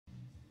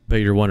Bet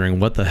you're wondering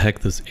what the heck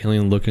this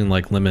alien looking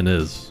like lemon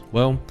is.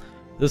 Well,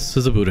 this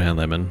is a Budahan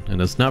lemon,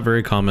 and it's not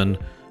very common,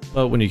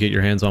 but when you get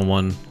your hands on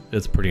one,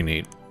 it's pretty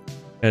neat.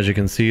 As you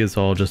can see, it's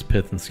all just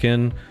pith and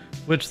skin,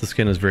 which the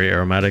skin is very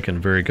aromatic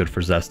and very good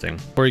for zesting.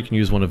 Or you can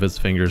use one of its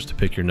fingers to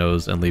pick your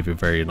nose and leave a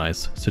very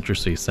nice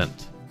citrusy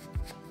scent.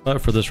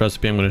 But for this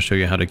recipe, I'm going to show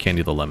you how to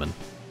candy the lemon.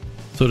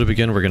 So to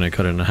begin, we're going to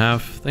cut it in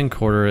half, then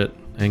quarter it,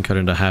 and cut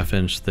into 1/2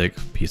 inch thick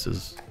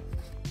pieces.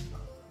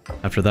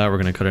 After that, we're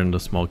going to cut it into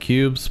small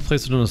cubes,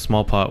 place it in a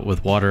small pot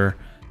with water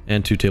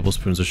and 2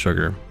 tablespoons of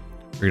sugar.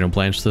 We're going to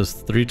blanch this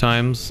 3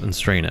 times and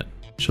strain it.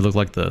 It should look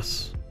like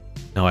this.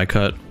 Now I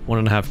cut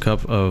 1.5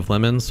 cup of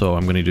lemon, so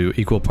I'm going to do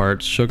equal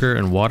parts sugar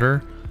and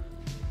water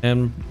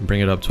and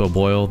bring it up to a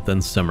boil,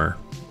 then simmer.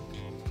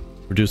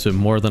 Reduce it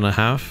more than a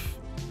half,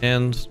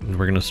 and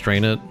we're going to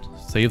strain it,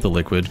 save the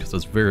liquid because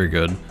it's very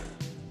good.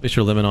 Place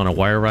your lemon on a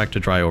wire rack to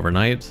dry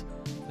overnight.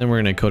 Then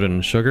we're going to coat it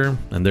in sugar,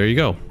 and there you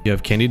go. You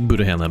have candied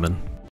Budahan lemon.